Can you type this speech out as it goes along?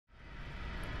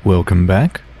Welcome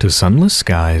back to Sunless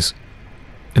Skies.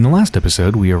 In the last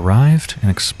episode, we arrived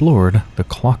and explored the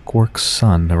clockwork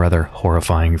sun, a rather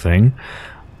horrifying thing,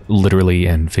 literally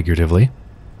and figuratively.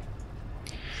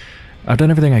 I've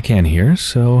done everything I can here,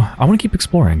 so I want to keep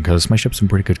exploring, because my ship's in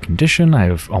pretty good condition, I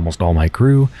have almost all my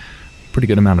crew, pretty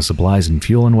good amount of supplies and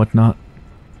fuel and whatnot,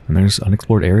 and there's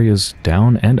unexplored areas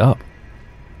down and up.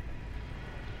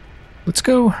 Let's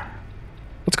go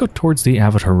towards the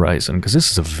avid horizon, because this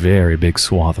is a very big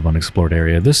swath of unexplored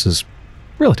area. This is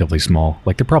relatively small.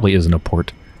 Like, there probably isn't a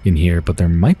port in here, but there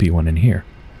might be one in here.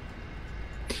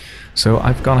 So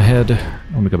I've gone ahead,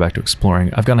 let me go back to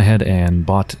exploring. I've gone ahead and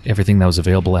bought everything that was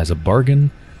available as a bargain,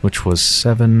 which was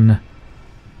 7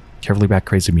 carefully packed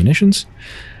crates of munitions.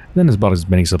 Then I bought as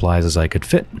many supplies as I could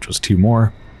fit, which was 2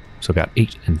 more. So I got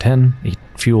 8 and 10, 8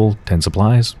 fuel, 10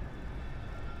 supplies.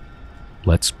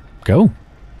 Let's go.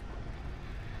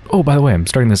 Oh, by the way, I'm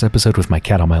starting this episode with my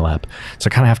cat on my lap, so I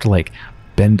kind of have to, like,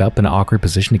 bend up in an awkward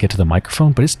position to get to the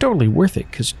microphone, but it's totally worth it,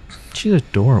 because she's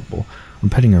adorable. I'm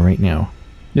petting her right now.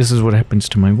 This is what happens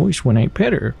to my voice when I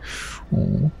pet her.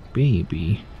 Oh,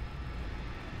 baby.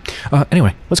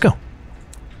 Anyway, let's go.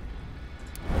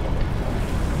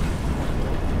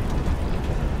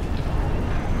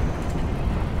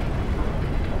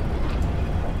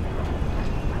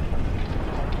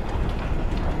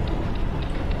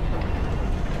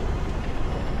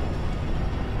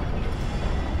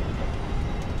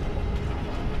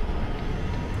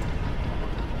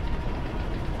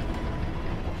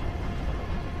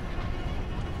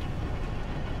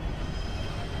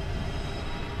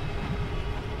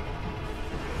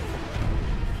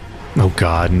 Oh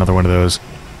god, another one of those.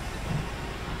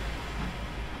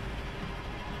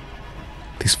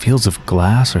 These fields of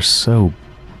glass are so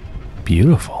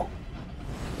beautiful.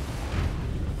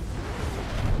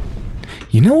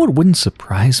 You know what wouldn't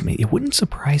surprise me? It wouldn't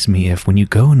surprise me if when you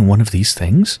go in one of these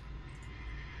things,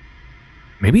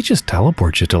 maybe it just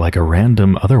teleports you to like a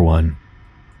random other one.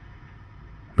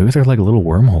 Maybe they're like little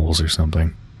wormholes or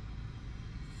something.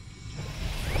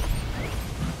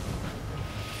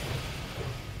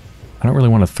 I don't really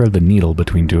want to thread the needle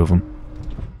between 2 of them.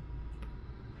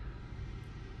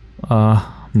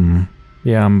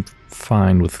 Yeah, I'm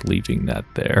fine with leaving that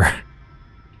there.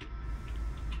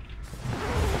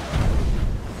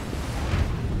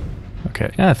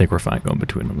 Okay, I think we're fine going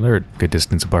between them. They're a good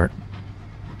distance apart.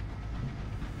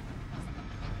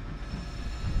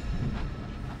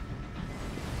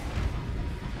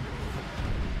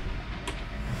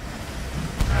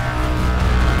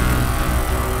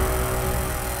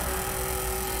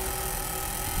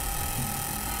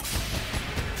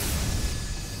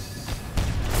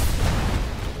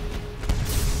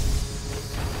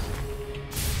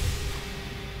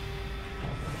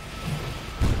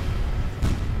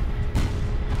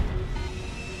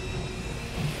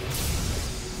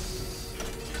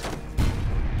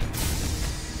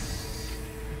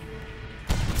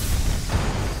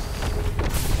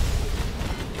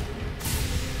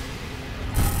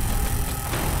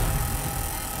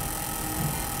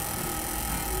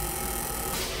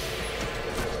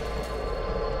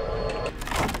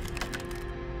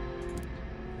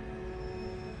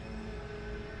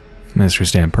 Minister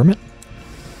stamp permit.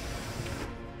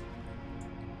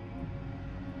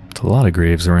 It's a lot of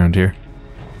graves around here.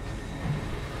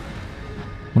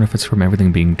 Wonder if it's from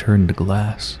everything being turned to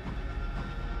glass.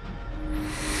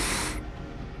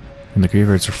 And the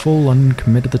graveyards are full,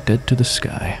 uncommitted the dead to the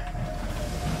sky.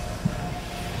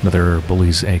 Another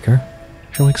bully's acre.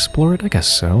 Shall we explore it? I guess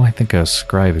so. I think a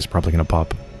scribe is probably going to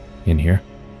pop in here.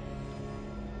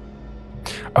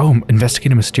 Oh,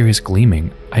 investigate a mysterious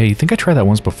gleaming. I think I tried that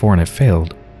once before and I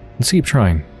failed. Let's keep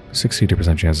trying.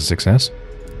 62% chance of success.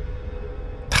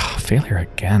 Failure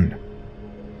again.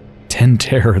 10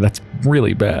 terror, that's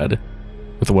really bad.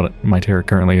 With what my terror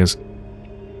currently is.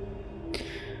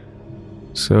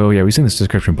 So yeah, we've seen this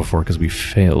description before because we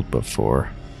failed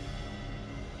before.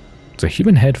 It's a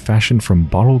human head fashioned from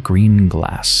bottle green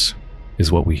glass,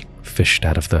 is what we fished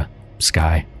out of the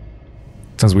sky.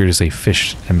 Sounds weird to say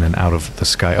fish and then out of the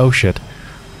sky. Oh shit.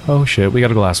 Oh shit, we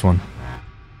got a glass one.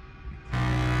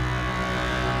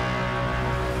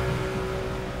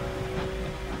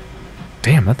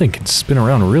 Damn, that thing can spin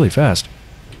around really fast.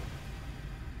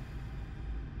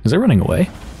 Is it running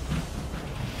away?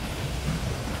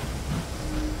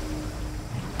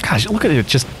 Gosh, look at it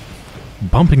just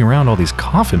bumping around all these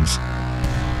coffins.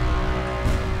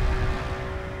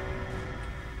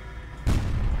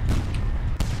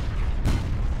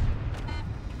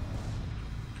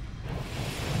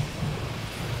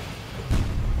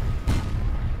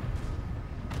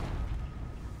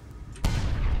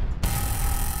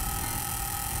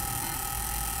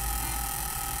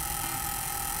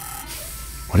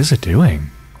 What is it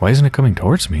doing? Why isn't it coming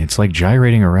towards me? It's like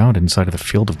gyrating around inside of the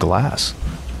field of glass.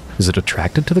 Is it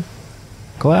attracted to the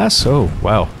glass? Oh,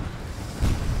 wow.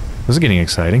 This is getting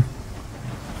exciting.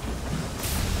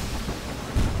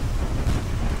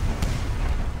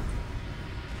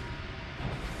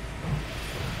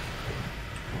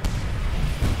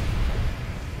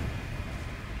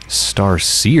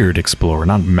 Star-seared explorer,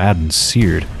 not mad and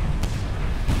seared.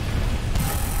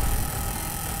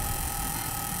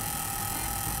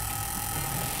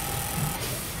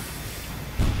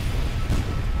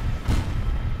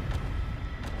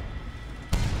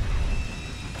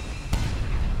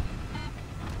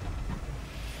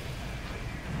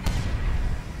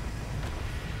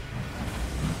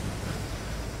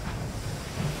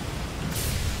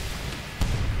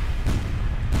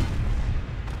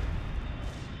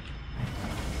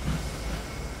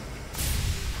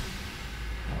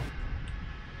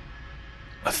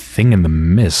 Thing in the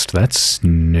mist, that's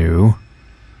new.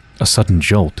 A sudden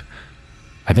jolt.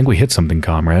 I think we hit something,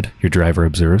 comrade, your driver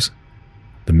observes.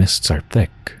 The mists are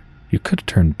thick. You could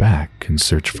turn back and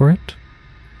search for it.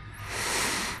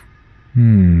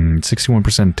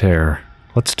 61% terror.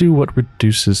 Let's do what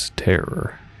reduces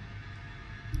terror.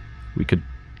 We could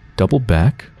double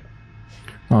back.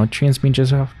 Oh, Transbean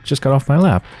just got off my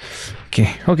lap.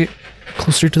 Okay,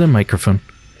 closer to the microphone.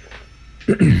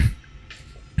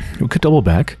 We could double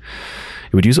back.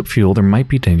 It would use up fuel. There might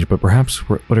be danger, but perhaps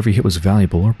whatever you hit was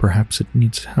valuable, or perhaps it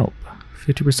needs help.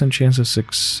 50% chance of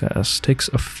success. Takes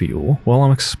a fuel. Well,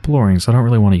 I'm exploring, so I don't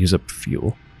really want to use up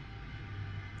fuel.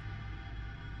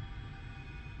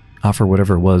 Offer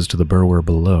whatever it was to the burrower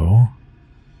below.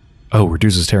 Oh,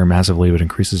 reduces terror massively, but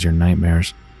increases your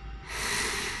nightmares.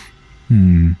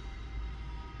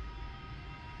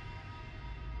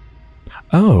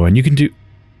 Oh, and you can do...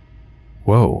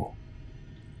 Whoa.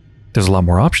 There's a lot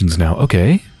more options now.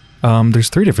 Okay. There's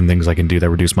 3 different things I can do that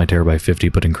reduce my terror by 50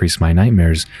 but increase my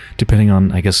nightmares, depending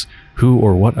on, I guess, who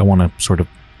or what I want to sort of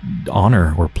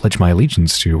honor or pledge my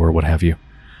allegiance to, or what have you.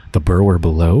 The burrower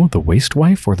below, the waste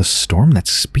wife, or the storm that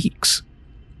speaks?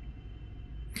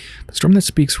 The storm that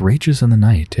speaks rages in the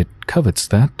night. It covets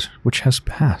that which has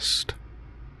passed.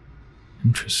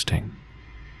 Interesting.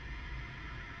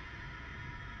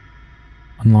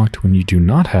 Unlocked when you do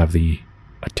not have the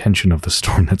attention of the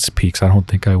storm that speaks. I don't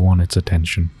think I want its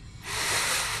attention.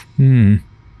 I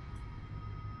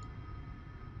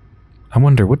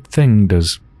wonder, what thing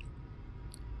does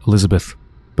Elizabeth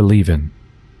believe in?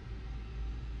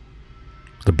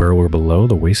 The burrower below,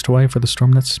 the waste wife, or the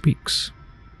storm that speaks?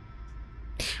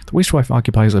 The waste wife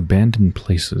occupies abandoned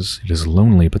places. It is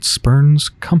lonely but spurns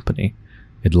company.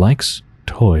 It likes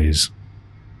toys.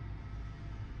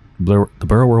 The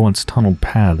burrower once tunneled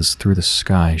paths through the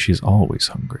sky. She is always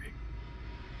hungry.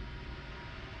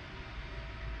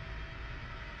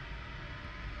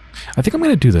 I think I'm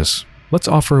going to do this. Let's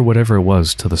offer whatever it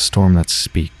was to the storm that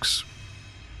speaks.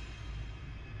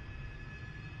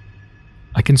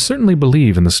 I can certainly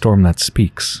believe in the storm that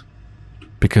speaks,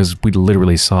 because we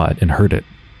literally saw it and heard it.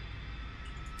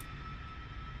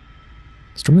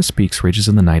 The storm that speaks rages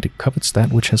in the night. It covets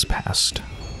that which has passed.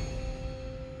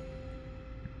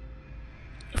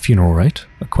 A funeral rite,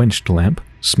 a quenched lamp,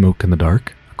 smoke in the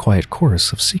dark, a quiet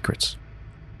chorus of secrets.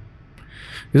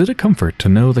 Is it a comfort to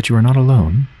know that you are not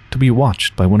alone, to be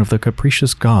watched by one of the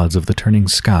capricious gods of the turning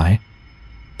sky?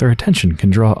 Their attention can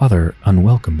draw other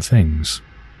unwelcome things.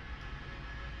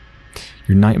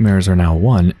 Your nightmares are now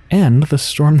one, and the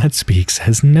storm that speaks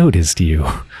has noticed you.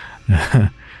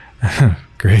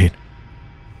 Great.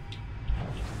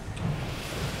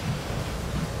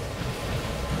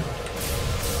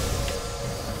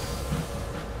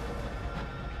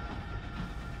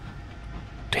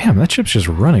 Damn, that ship's just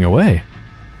running away.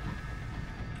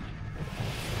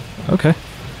 Okay.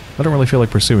 I don't really feel like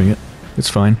pursuing it. It's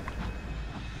fine.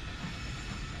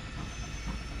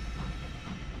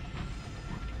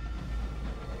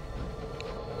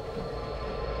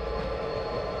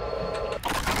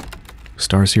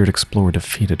 Star-seared explorer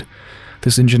defeated.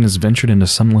 This engine has ventured into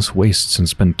sunless wastes and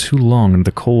spent too long in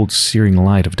the cold, searing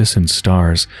light of distant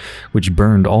stars, which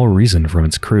burned all reason from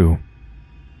its crew.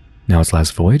 Now its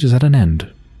last voyage is at an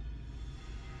end.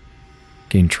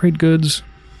 Gain trade goods,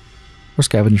 or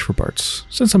scavenge for parts.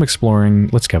 Since I'm exploring,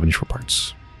 let's scavenge for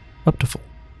parts. Up to full.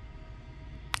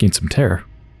 Gain some terror.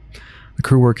 The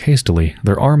crew work hastily.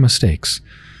 There are mistakes.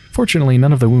 Fortunately,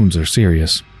 none of the wounds are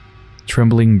serious.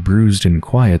 Trembling, bruised, and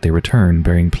quiet, they return,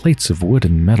 bearing plates of wood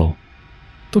and metal.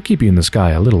 They'll keep you in the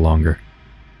sky a little longer.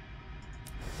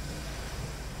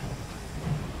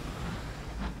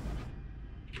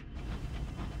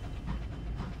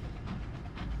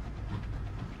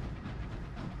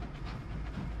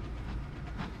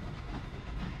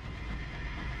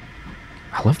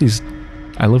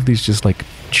 I love these just like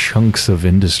chunks of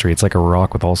industry. It's like a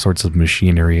rock with all sorts of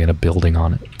machinery and a building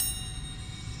on it.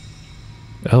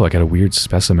 Oh, I got a weird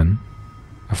specimen.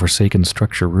 A forsaken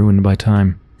structure ruined by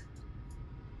time.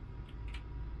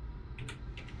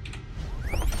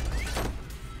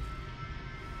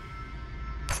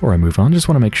 Before I move on, just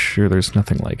want to make sure there's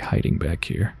nothing like hiding back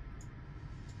here.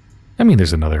 I mean,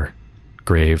 there's another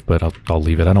grave, but I'll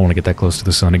leave it. I don't want to get that close to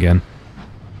the sun again.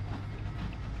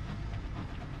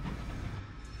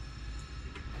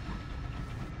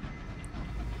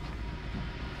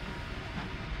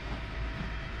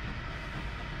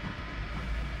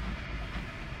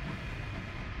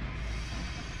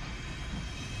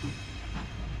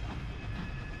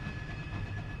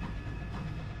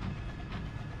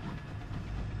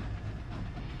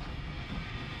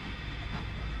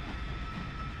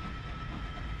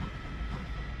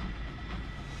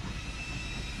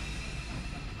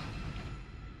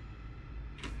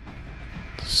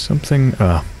 Something,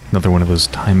 another one of those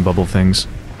time bubble things.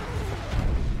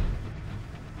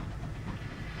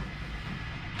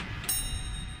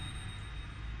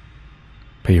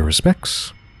 Pay your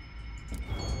respects.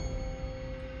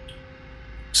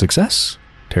 Success.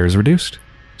 Terror reduced.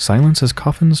 Silence as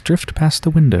coffins drift past the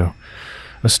window.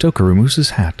 A stoker removes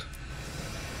his hat.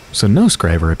 So no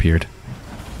scriver appeared.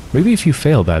 Maybe if you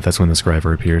fail that, that's when the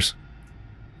scriver appears.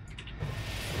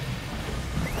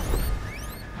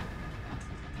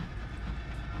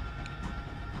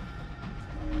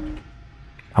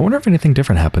 I wonder if anything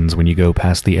different happens when you go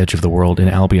past the edge of the world in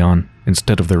Albion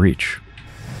instead of the Reach.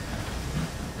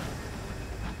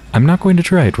 I'm not going to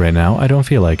try it right now. I don't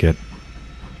feel like it.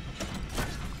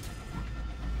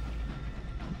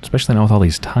 Especially now with all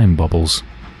these time bubbles.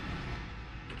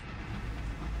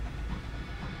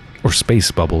 Or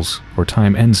space bubbles. Or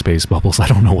time and space bubbles. I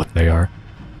don't know what they are.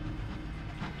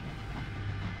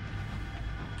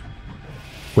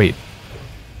 Wait.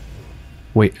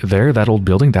 Wait, there? That old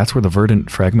building? That's where the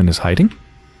Verdant fragment is hiding?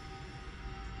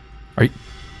 Are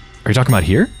you talking about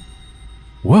here?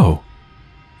 Whoa.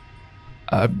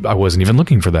 I wasn't even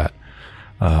looking for that.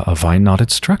 A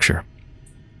vine-knotted structure.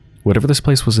 Whatever this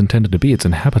place was intended to be, its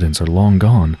inhabitants are long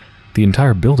gone. The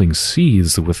entire building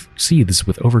seethes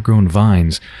with overgrown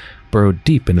vines, burrowed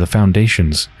deep into the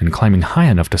foundations, and climbing high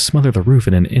enough to smother the roof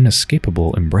in an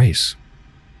inescapable embrace.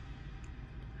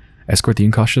 Escort the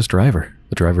incautious driver.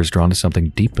 The driver is drawn to something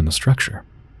deep in the structure.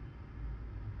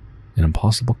 An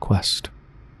impossible quest.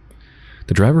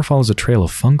 The driver follows a trail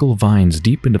of fungal vines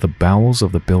deep into the bowels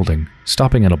of the building,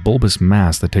 stopping at a bulbous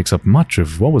mass that takes up much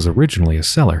of what was originally a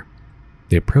cellar.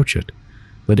 They approach it,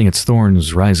 letting its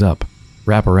thorns rise up,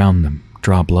 wrap around them,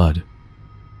 draw blood.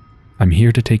 I'm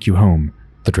here to take you home,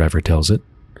 the driver tells it,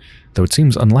 though it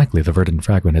seems unlikely the Verdant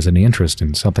fragment has any interest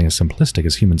in something as simplistic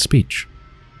as human speech.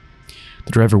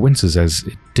 The driver winces as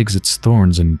it digs its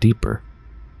thorns in deeper.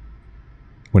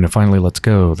 When it finally lets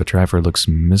go, the driver looks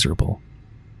miserable.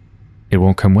 It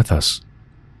won't come with us.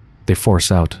 They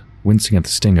force out, wincing at the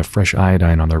sting of fresh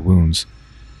iodine on their wounds.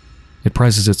 It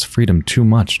prizes its freedom too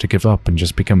much to give up and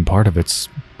just become part of its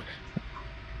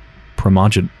I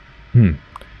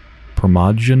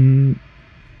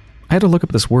had to look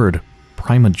up this word,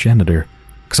 primogenitor,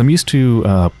 because I'm used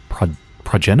to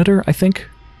progenitor, I think,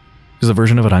 is the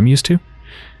version of it I'm used to.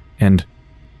 And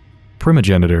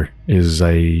primogenitor is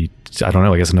I don't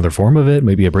know, I guess another form of it,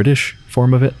 maybe a British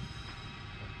form of it.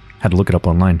 Had to look it up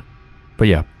online. But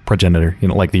yeah, progenitor, you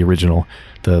know, like the original,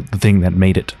 the thing that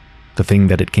made it, the thing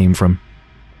that it came from.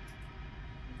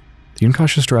 The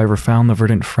incautious driver found the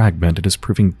Verdant fragment. It is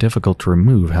proving difficult to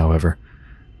remove, however.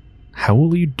 How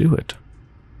will you do it?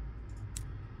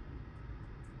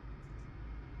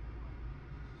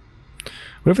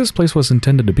 Whatever this place was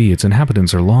intended to be, its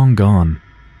inhabitants are long gone.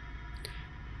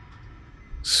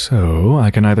 So, I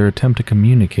can either attempt to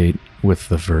communicate with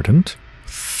the Verdant,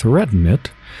 threaten it,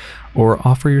 or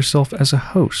offer yourself as a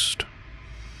host.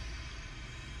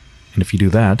 And if you do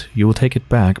that, you will take it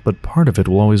back, but part of it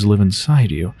will always live inside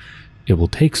you. It will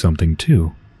take something,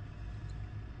 too.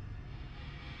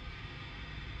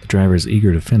 The driver is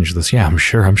eager to finish this. Yeah, I'm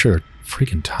sure.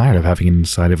 Freaking tired of having it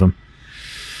inside of him.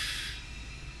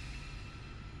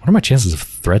 What are my chances of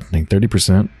threatening?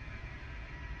 30%?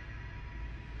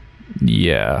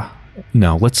 Yeah.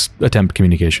 No, let's attempt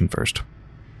communication first.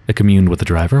 I communed with the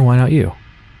driver, why not you?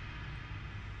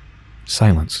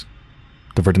 Silence.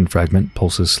 The Verdant fragment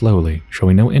pulses slowly,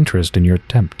 showing no interest in your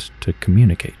attempt to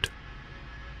communicate.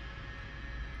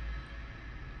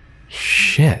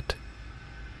 Shit.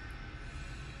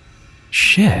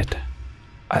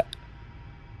 I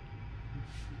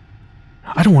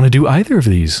don't want to do either of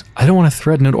these. I don't want to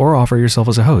threaten it or offer yourself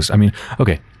as a host. I mean,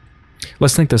 okay.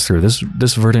 Let's think this through.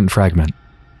 This verdant fragment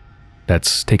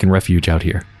that's taken refuge out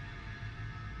here.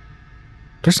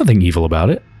 There's nothing evil about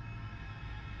it.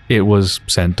 It was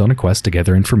sent on a quest to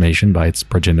gather information by its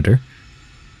progenitor.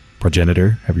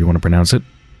 Progenitor, however you want to pronounce it.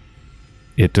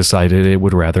 It decided it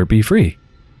would rather be free.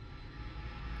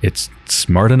 It's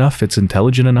smart enough, it's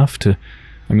intelligent enough to...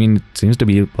 I mean, it seems to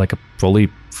be like a fully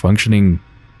functioning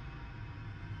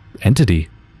entity.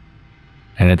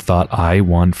 And it thought, I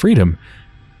want freedom.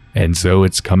 And so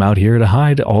it's come out here to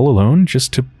hide all alone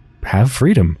just to have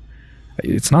freedom.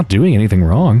 It's not doing anything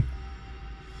wrong.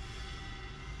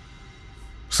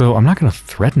 So I'm not going to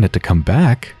threaten it to come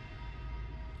back.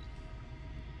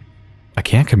 I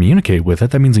can't communicate with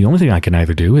it. That means the only thing I can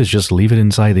either do is just leave it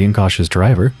inside the incautious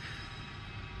driver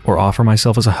or offer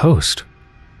myself as a host.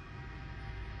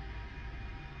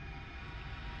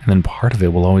 And then part of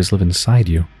it will always live inside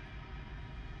you.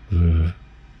 It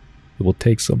will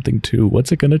take something too.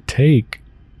 What's it going to take?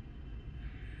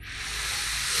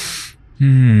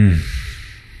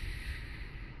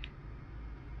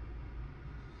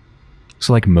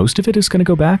 So like most of it is going to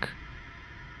go back?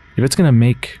 If it's going to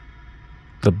make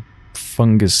the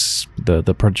fungus,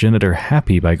 the progenitor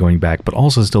happy by going back, but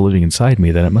also still living inside me,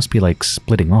 then it must be like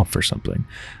splitting off or something.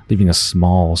 Leaving a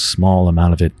small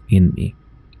amount of it in me.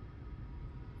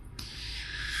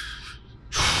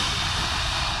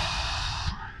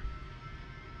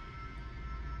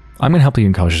 I'm going to help the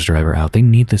incautious driver out. They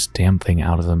need this damn thing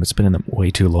out of them. It's been in them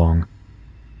way too long.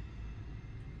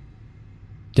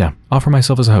 Yeah, offer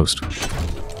myself as a host.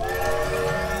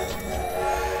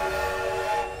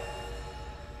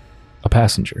 A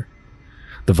passenger.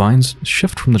 The vines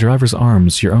shift from the driver's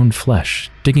arms, your own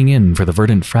flesh, digging in for the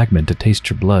verdant fragment to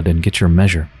taste your blood and get your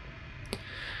measure.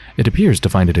 It appears to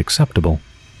find it acceptable.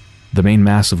 The main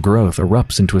mass of growth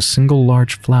erupts into a single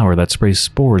large flower that sprays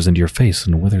spores into your face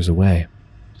and withers away.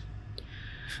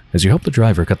 As you help the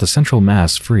driver cut the central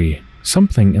mass free,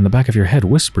 something in the back of your head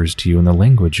whispers to you in the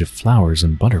language of flowers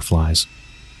and butterflies.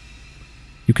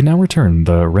 You can now return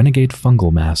the renegade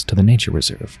fungal mass to the nature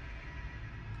reserve.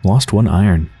 Lost 1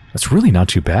 iron. That's really not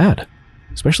too bad,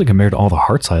 especially compared to all the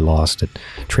hearts I lost at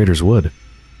Trader's Wood.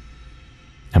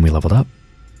 And we leveled up.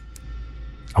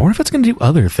 I wonder if it's going to do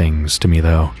other things to me,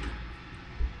 though.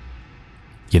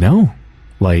 You know?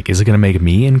 Like, is it going to make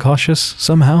me incautious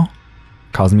somehow?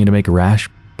 Causing me to make rash,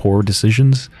 poor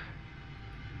decisions?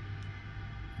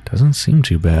 Doesn't seem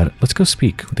too bad. Let's go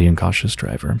speak with the incautious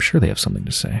driver. I'm sure they have something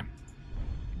to say.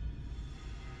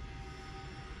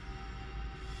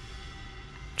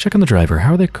 Check on the driver.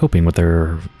 How are they coping with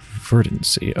their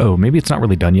verdancy? Oh, maybe it's not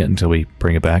really done yet until we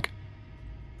bring it back.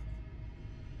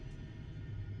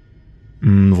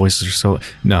 The voices are so...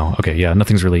 No, okay, yeah,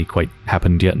 nothing's really quite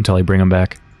happened yet until I bring them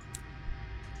back.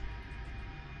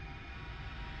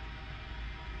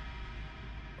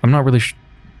 I'm not really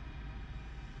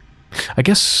I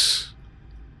guess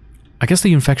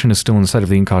the infection is still inside of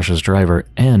the incautious driver,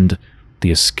 and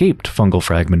the escaped fungal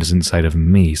fragment is inside of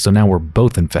me, so now we're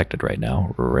both infected right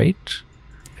now, right?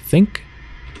 I think?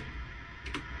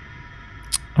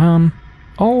 I'll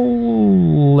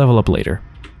level up later.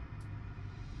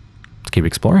 Let's keep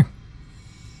exploring.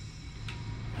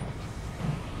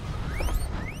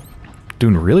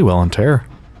 Doing really well on terror.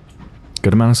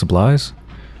 Good amount of supplies.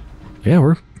 Yeah,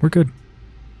 we're good.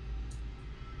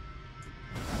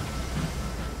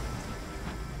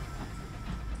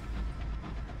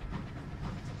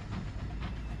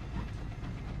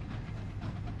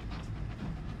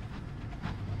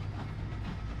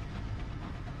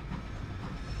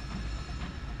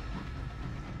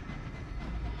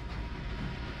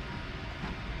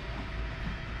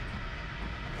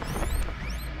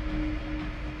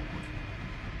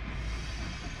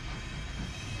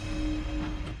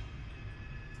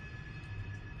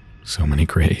 So many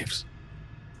graves.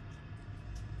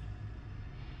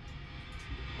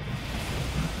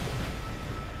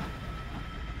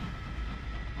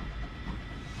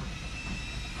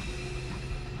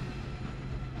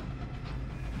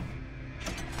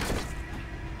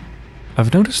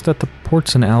 I've noticed that the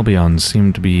ports in Albion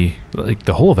seem to be, like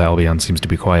the whole of Albion seems to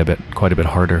be quite a bit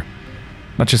harder.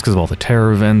 Not just because of all the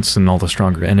terror events and all the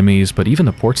stronger enemies, but even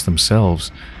the ports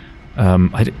themselves.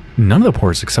 None of the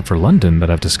ports except for London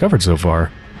that I've discovered so far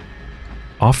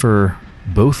offer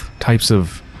both types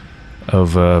of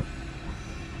well,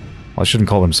 I shouldn't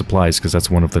call them supplies because that's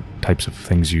one of the types of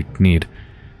things you need.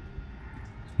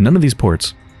 None of these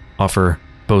ports offer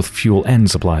both fuel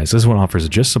and supplies. This one offers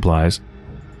just supplies.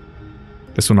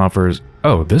 This one offers...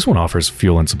 Oh, this one offers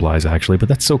fuel and supplies actually, but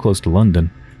that's so close to London.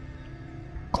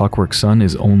 Clockwork Sun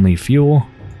is only fuel.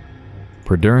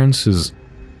 Perdurance is...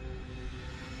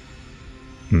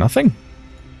 nothing?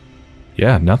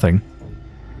 Yeah, nothing.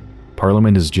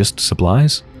 Parliament is just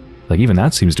supplies? Like, even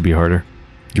that seems to be harder.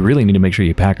 You really need to make sure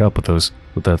you pack up with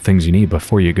the things you need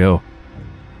before you go.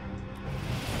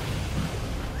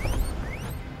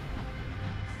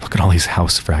 Look at all these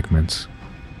house fragments.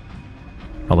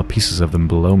 All the pieces of them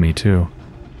below me, too.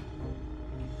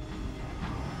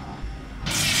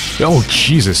 Oh,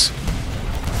 Jesus!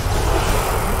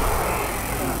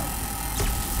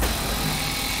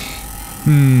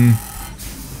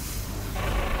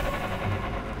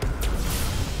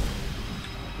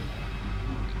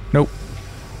 Nope.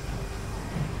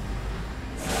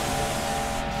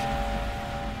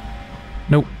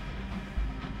 Nope.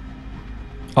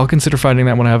 I'll consider fighting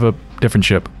that when I have a different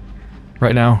ship.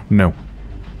 Right now, no.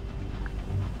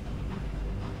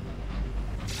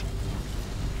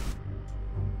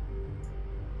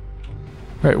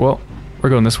 Alright, well, we're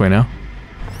going this way now.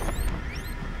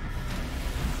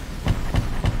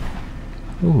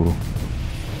 Ooh.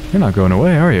 You're not going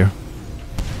away, are you?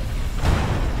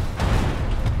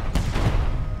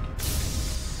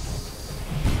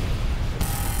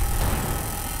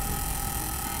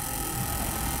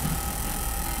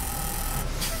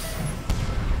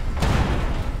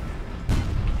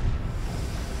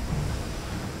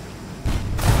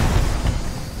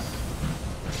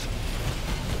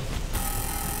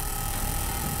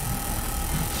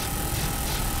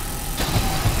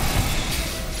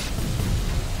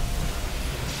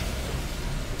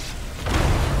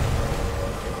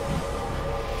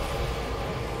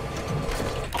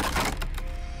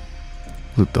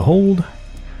 Loot the hold.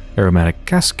 Aromatic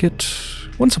casket.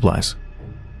 1 supplies.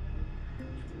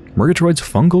 Murgatroyd's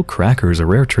fungal crackers, a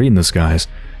rare treat in the skies.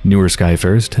 Newer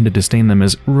skyfarers tend to disdain them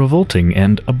as revolting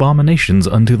and abominations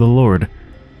unto the Lord.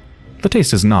 The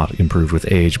taste is not improved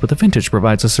with age, but the vintage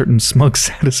provides a certain smug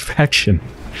satisfaction.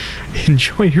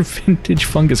 Enjoy your vintage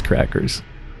fungus crackers.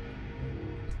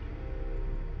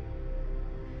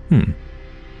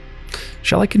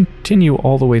 Shall I continue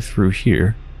all the way through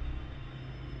here?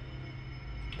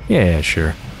 Yeah,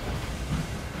 sure.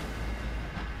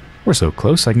 We're so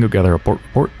close, I can go gather a port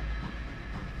report.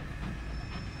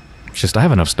 It's just I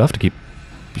have enough stuff to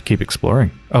keep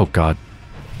exploring. Oh god.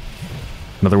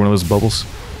 Another one of those bubbles?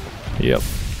 Yep.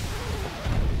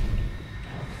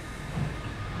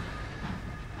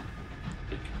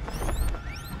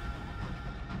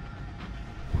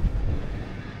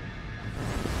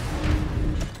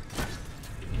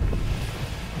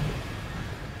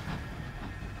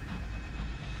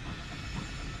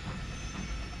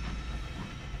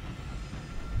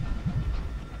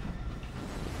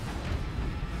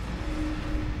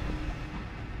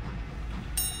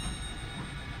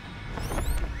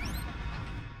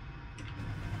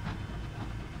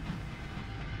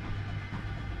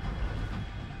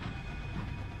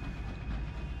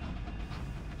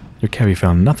 Your cabbie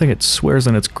found nothing. It swears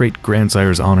on its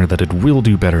great-grandsire's honor that it will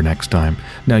do better next time.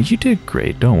 Now, you did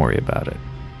great. Don't worry about it.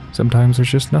 Sometimes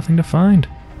there's just nothing to find.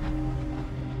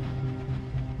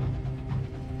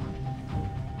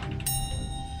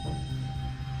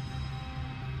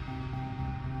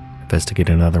 Investigate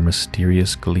another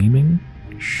mysterious gleaming?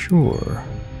 Sure.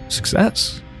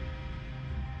 Success.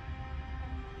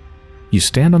 You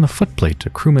stand on the footplate,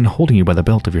 a crewman holding you by the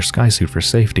belt of your skysuit for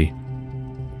safety.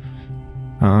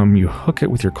 You hook it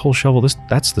with your coal shovel.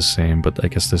 That's the same, but I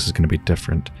guess this is going to be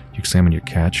different. You examine your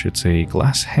catch. It's a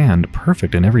glass hand,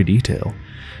 perfect in every detail.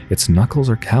 Its knuckles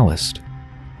are calloused.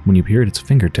 When you peer at its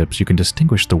fingertips, you can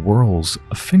distinguish the whorls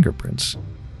of fingerprints.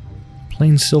 A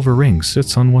plain silver ring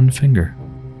sits on one finger.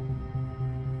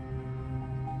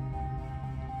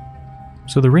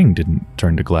 So the ring didn't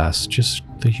turn to glass, just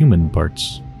the human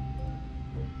parts.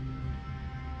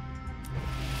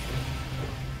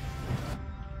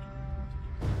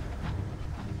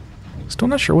 Still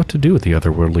not sure what to do with the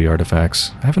otherworldly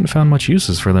artifacts. I haven't found much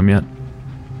uses for them yet.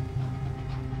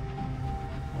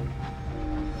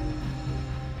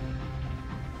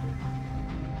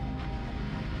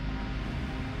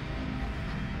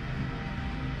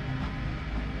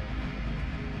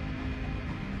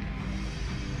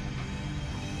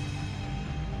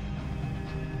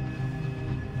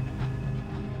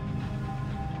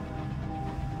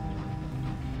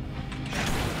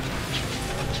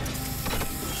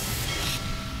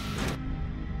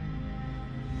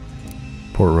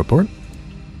 Port report.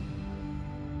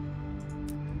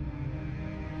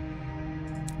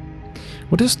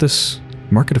 What is this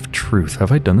Market of Truth?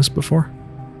 Have I done this before?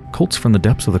 Cults from the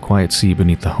depths of the quiet sea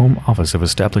beneath the home office have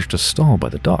established a stall by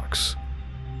the docks.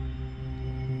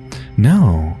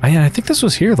 No, I think this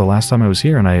was here the last time I was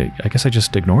here, and I guess I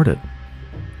just ignored it.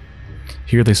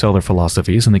 Here they sell their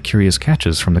philosophies and the curious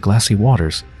catches from the glassy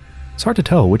waters. It's hard to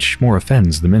tell which more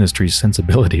offends the Ministry's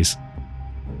sensibilities.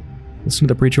 Listen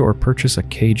to the preacher or purchase a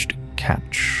caged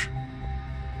catch.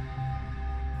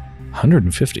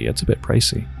 150, that's a bit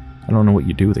pricey. I don't know what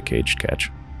you do with a caged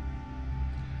catch.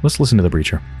 Let's listen to the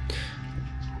preacher.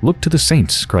 Look to the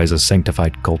saints, cries a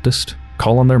sanctified cultist.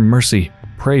 Call on their mercy.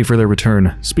 Pray for their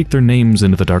return. Speak their names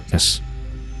into the darkness.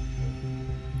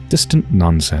 Distant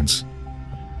nonsense.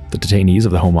 The detainees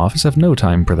of the Home Office have no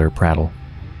time for their prattle.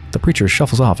 The preacher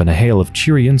shuffles off in a hail of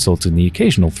cheery insults and the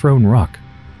occasional thrown rock.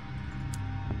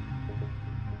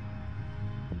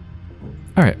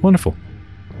 Alright, wonderful.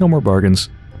 No more bargains.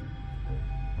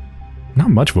 Not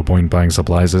much of a point buying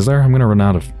supplies, is there? I'm going to run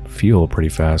out of fuel pretty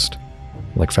fast.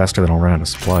 Like, faster than I'll run out of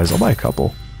supplies. I'll buy a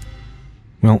couple.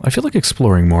 Well, I feel like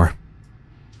exploring more.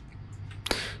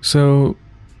 So,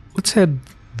 let's head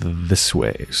this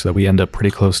way, so that we end up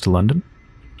pretty close to London.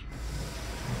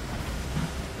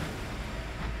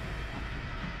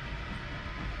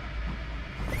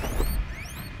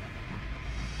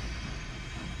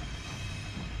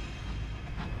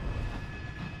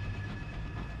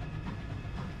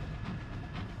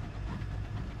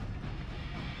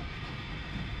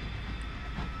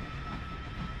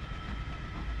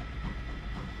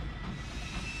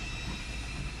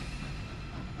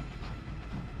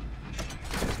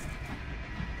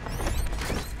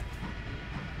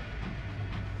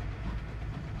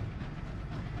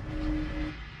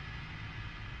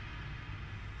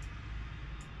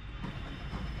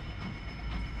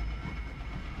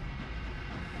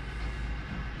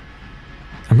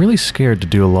 I'm really scared to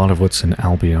do a lot of what's in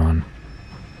Albion.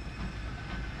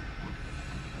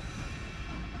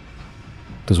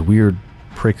 Those weird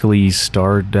prickly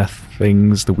star death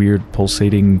things, the weird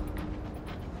pulsating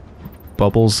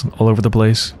bubbles all over the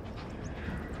place.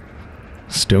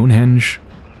 Stonehenge.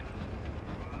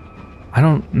 I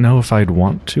don't know if I'd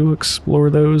want to explore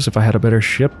those if I had a better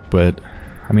ship, but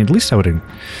I mean, at least I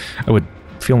would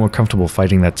feel more comfortable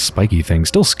fighting that spiky thing.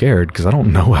 Still scared because I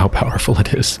don't know how powerful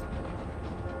it is.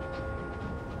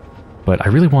 But I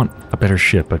really want a better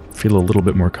ship. I feel a little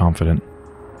bit more confident.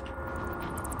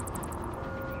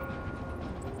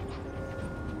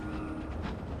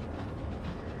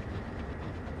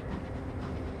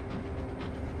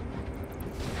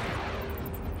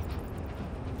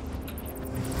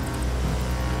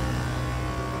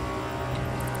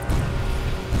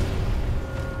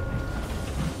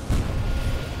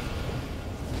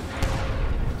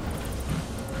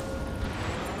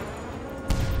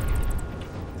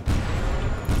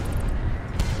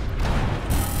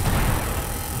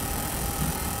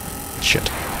 Shit.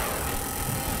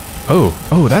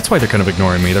 Oh, that's why they're kind of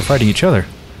ignoring me. They're fighting each other.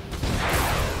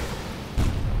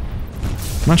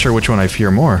 I'm not sure which one I fear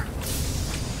more.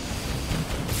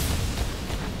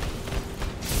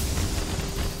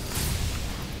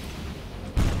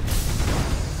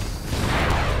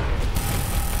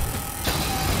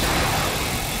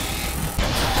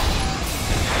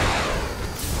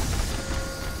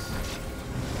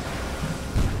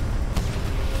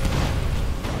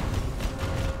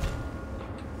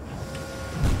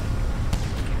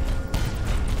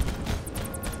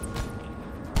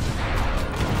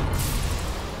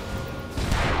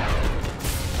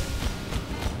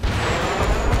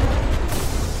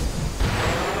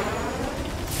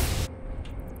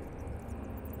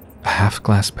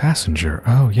 Half-glass passenger.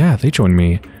 Oh, yeah, they joined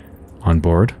me on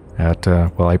board at,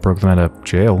 well, I broke them out of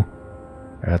jail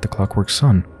at the Clockwork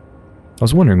Sun. I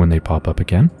was wondering when they'd pop up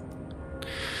again.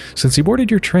 Since you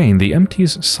boarded your train, the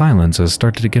empty's silence has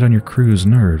started to get on your crew's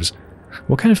nerves.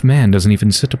 What kind of man doesn't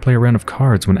even sit to play a round of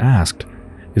cards when asked?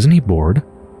 Isn't he bored?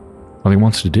 All he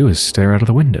wants to do is stare out of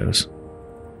the windows.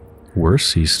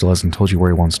 Worse, he still hasn't told you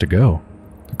where he wants to go.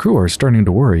 The crew are starting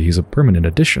to worry he's a permanent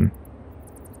addition.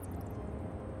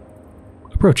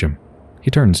 Approach him. He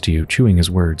turns to you, chewing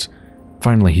his words.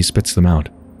 Finally, he spits them out.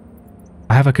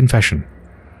 I have a confession.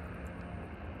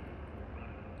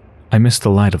 I miss the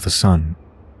light of the sun.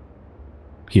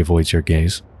 He avoids your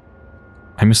gaze.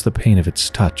 I miss the pain of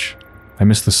its touch. I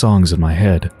miss the songs in my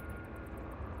head.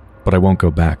 But I won't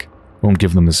go back. Won't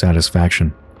give them the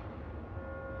satisfaction.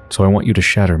 So I want you to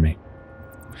shatter me.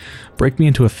 Break me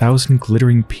into 1,000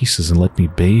 glittering pieces and let me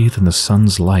bathe in the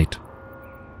sun's light.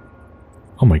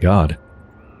 Oh my god.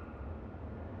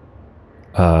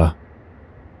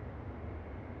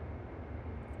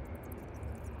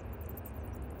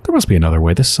 There must be another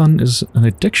way. The sun is an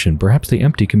addiction. Perhaps the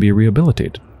empty can be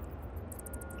rehabilitated.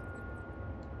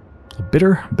 A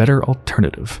better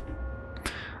alternative.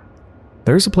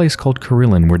 There's a place called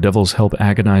Carillon where devils help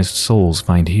agonized souls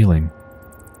find healing.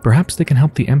 Perhaps they can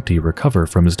help the empty recover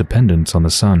from his dependence on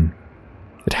the sun.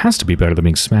 It has to be better than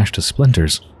being smashed to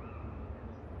splinters.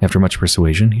 After much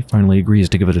persuasion, he finally agrees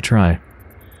to give it a try.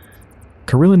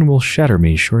 Carillon will shatter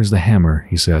me, sure as the hammer,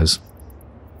 he says.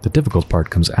 The difficult part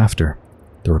comes after,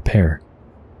 the repair.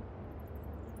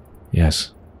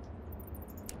 Yes.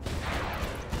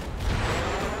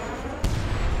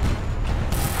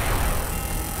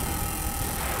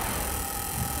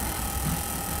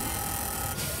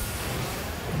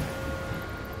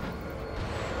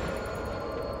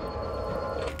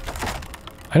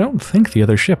 I don't think the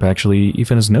other ship actually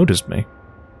even has noticed me.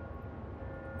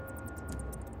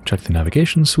 Check the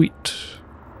navigation suite.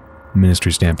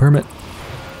 Ministry stamp permit.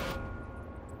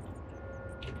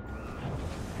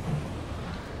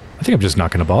 I think I'm just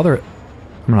not going to bother it.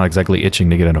 I'm not exactly itching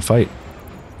to get in a fight.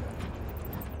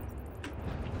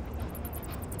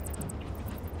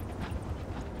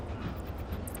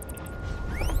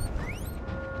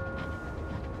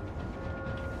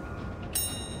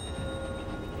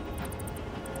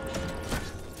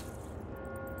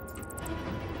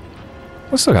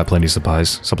 I still got plenty of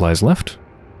supplies left.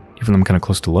 Even though I'm kind of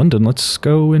close to London, let's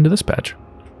go into this patch.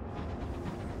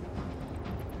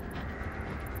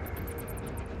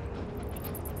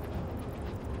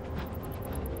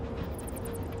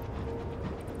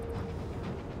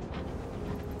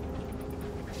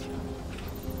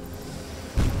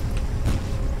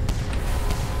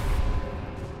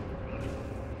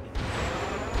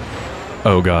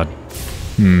 Oh god.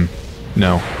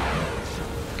 No.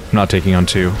 I'm not taking on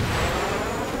two.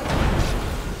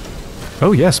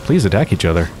 Oh yes, please attack each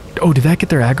other. Oh, did that get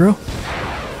their aggro?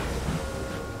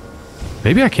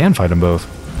 Maybe I can fight them both.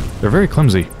 They're very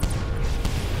clumsy.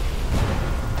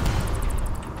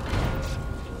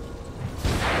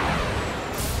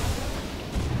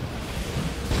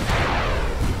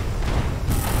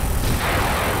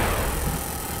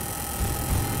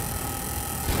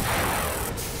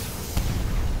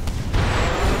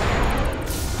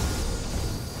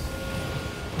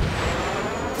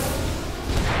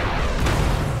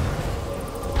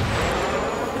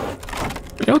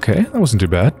 Okay, that wasn't too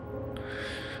bad.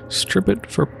 Strip it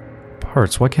for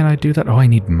parts. Why can't I do that? Oh, I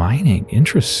need mining.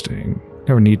 Interesting.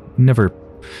 Never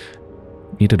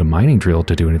needed a mining drill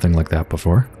to do anything like that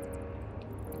before.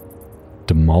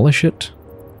 Demolish it?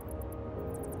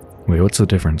 Wait, what's the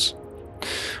difference?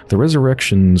 The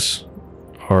resurrections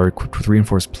are equipped with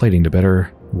reinforced plating to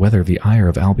better weather the ire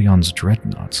of Albion's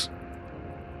dreadnoughts.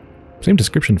 Same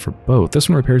description for both. This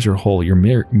one repairs your hull. Your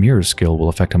mirror skill will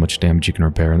affect how much damage you can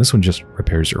repair, and this one just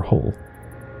repairs your hull.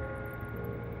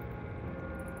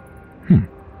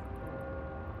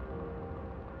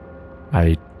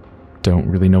 I don't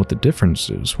really know what the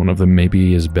difference is. One of them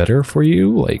maybe is better for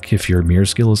you. Like, if your mirror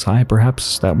skill is high,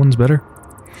 perhaps that one's better.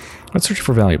 Let's search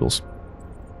for valuables.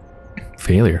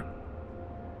 Failure.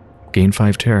 Gain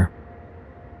 5 terror.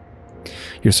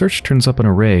 Your search turns up an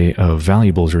array of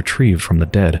valuables retrieved from the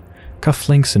dead.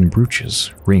 Cufflinks and brooches,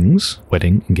 rings,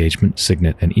 wedding, engagement,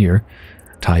 signet, and ear,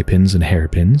 tie pins and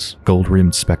hairpins,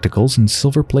 gold-rimmed spectacles, and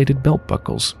silver-plated belt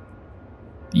buckles.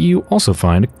 You also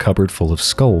find a cupboard full of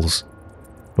skulls.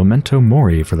 Memento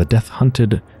mori for the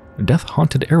death-haunted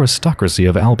aristocracy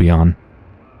of Albion.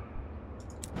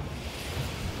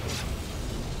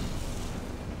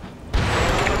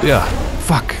 Yeah,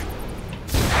 fuck.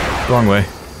 Wrong way.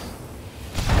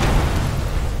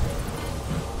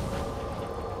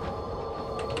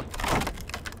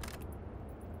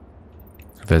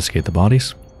 Investigate the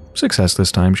bodies. Success this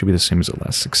time should be the same as the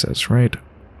last success, right?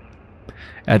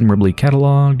 Admirably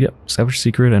catalogued, yep, Savage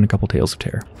Secret, and a couple Tales of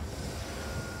Terror.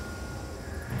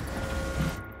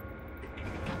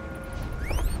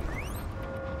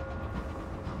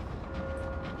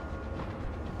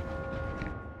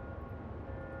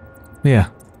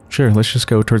 Yeah, sure, let's just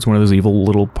go towards one of those evil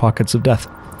little pockets of death.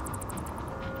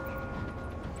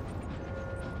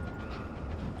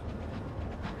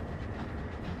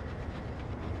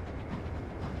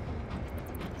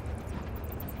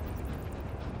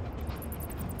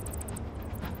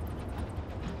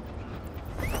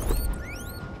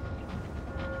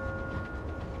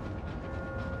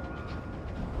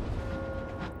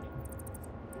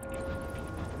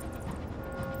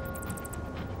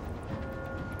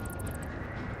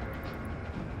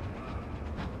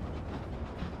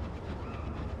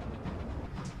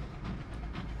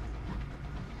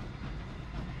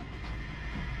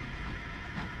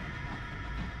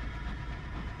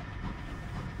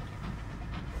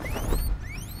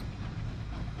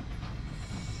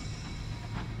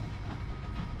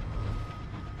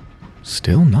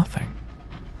 Still nothing.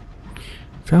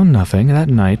 Found nothing. That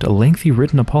night, a lengthy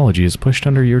written apology is pushed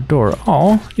under your door.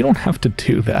 Aw, you don't have to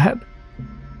do that.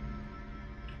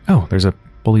 Oh, there's a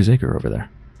Bully's Acre over there.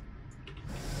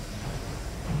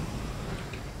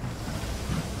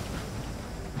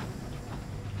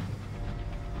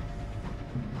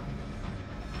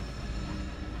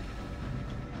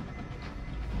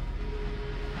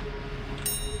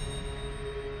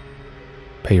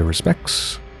 Pay your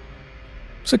respects.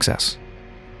 Success.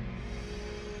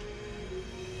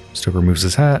 Stoker removes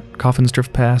his hat. Coffins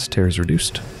drift past. Terror is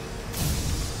reduced.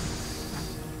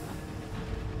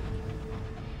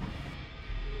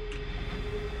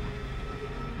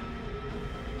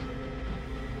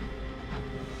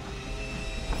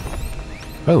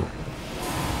 Oh.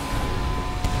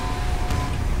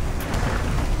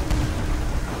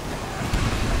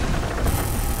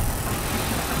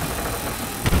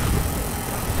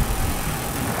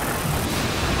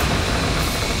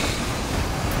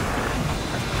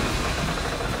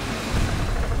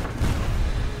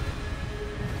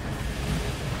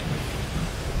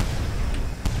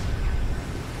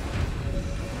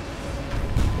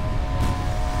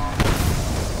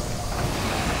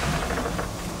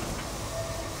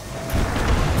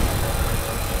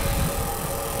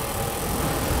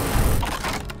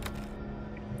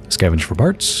 Scavenge for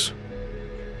parts.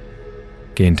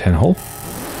 Gain 10 hull.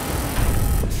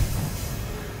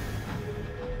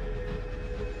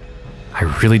 I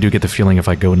really do get the feeling if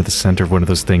I go into the center of one of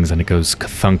those things and it goes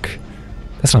ka-thunk.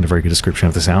 That's not a very good description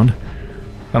of the sound.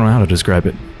 I don't know how to describe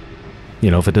it. You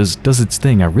know, if it does its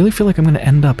thing, I really feel like I'm going to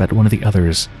end up at one of the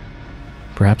others.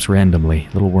 Perhaps randomly.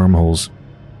 Little wormholes.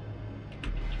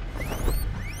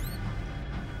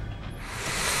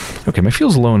 Okay, my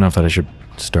fuel's low enough that I should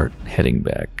start heading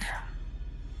back.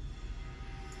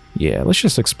 Yeah, let's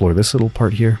just explore this little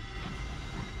part here.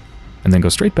 And then go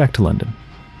straight back to London.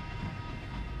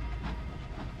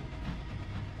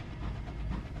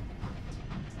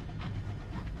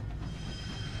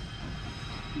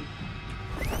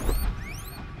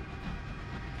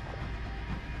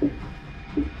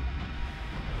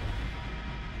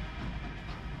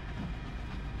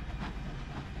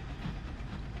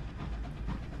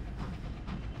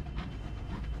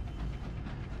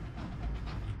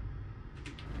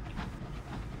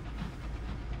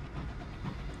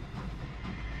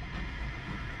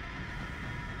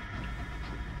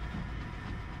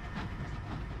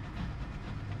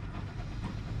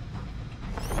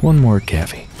 One more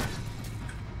cavity.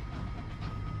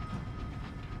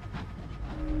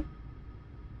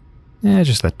 Yeah,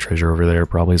 just that treasure over there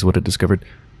probably is what it discovered.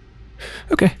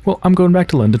 Okay, well, I'm going back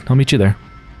to London. I'll meet you there.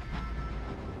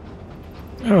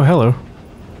 Oh, hello.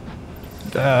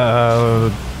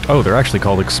 Oh, they're actually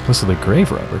called explicitly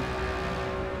Grave Robber.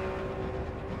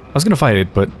 I was gonna fight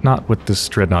it, but not with this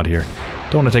dreadnought here.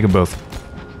 Don't want to take them both.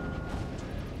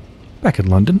 Back in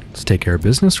London, let's take care of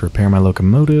business, repair my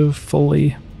locomotive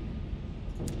fully.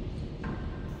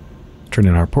 Turn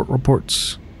in our port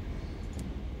reports.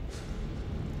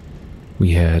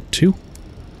 We had 2.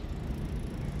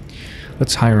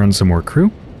 Let's hire on some more crew.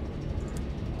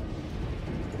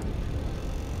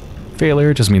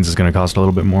 Failure just means it's going to cost a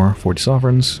little bit more. 40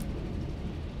 sovereigns.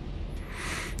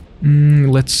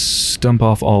 Let's dump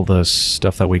off all the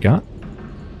stuff that we got.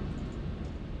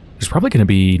 There's probably going to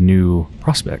be new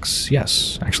prospects.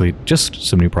 Yes, actually, just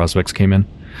some new prospects came in.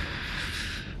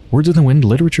 Words in the Wind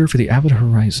literature for the Avid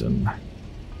Horizon.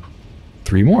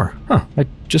 3 more. Huh, I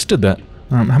just did that.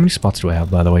 How many spots do I have,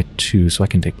 by the way? 2, so I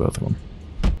can take both of them.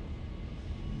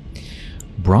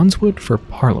 Bronzewood for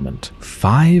Parliament.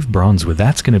 5 bronzewood.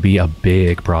 That's going to be a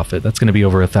big profit. That's going to be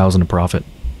over 1,000 a profit.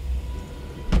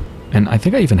 And I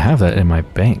think I even have that in my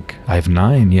bank. I have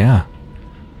 9, yeah.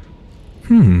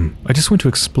 I just went to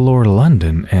explore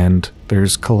London, and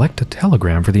there's collect a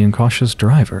telegram for the incautious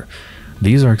driver.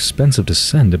 These are expensive to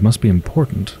send. It must be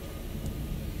important.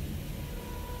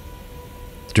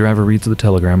 The driver reads the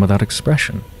telegram without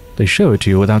expression. They show it to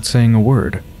you without saying a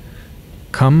word.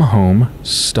 Come home.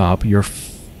 Stop your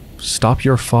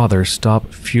father.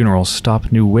 Stop funeral.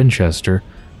 Stop New Winchester.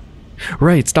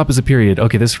 Right, stop is a period.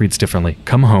 Okay, this reads differently.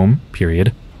 Come home,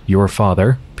 period. Your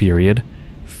father, period.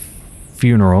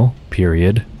 Funeral,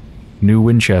 period. New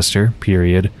Winchester,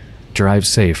 period. Drive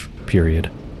safe, period.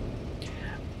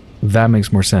 That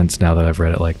makes more sense now that I've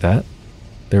read it like that.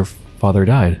 Their father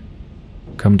died.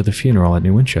 Come to the funeral at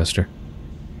New Winchester.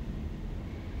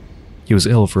 He was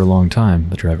ill for a long time,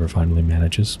 the driver finally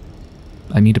manages.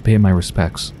 I need to pay my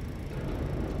respects.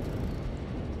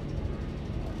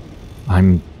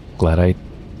 I'm glad I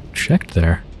checked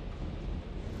there.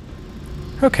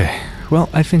 Okay, well,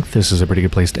 I think this is a pretty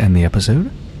good place to end the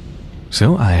episode.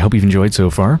 So, I hope you've enjoyed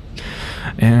so far.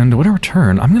 And when I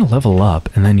return, I'm going to level up,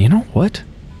 and then you know what?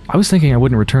 I was thinking I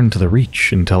wouldn't return to the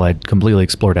Reach until I'd completely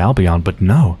explored Albion, but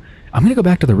no. I'm going to go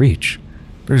back to the Reach.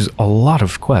 There's a lot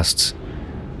of quests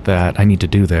that I need to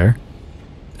do there.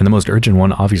 And the most urgent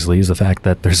one, obviously, is the fact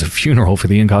that there's a funeral for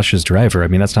the incautious driver. I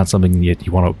mean, that's not something you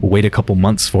want to wait a couple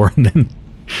months for and then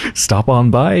stop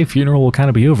on by. Funeral will kind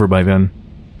of be over by then.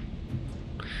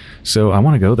 So I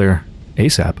want to go there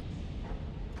ASAP.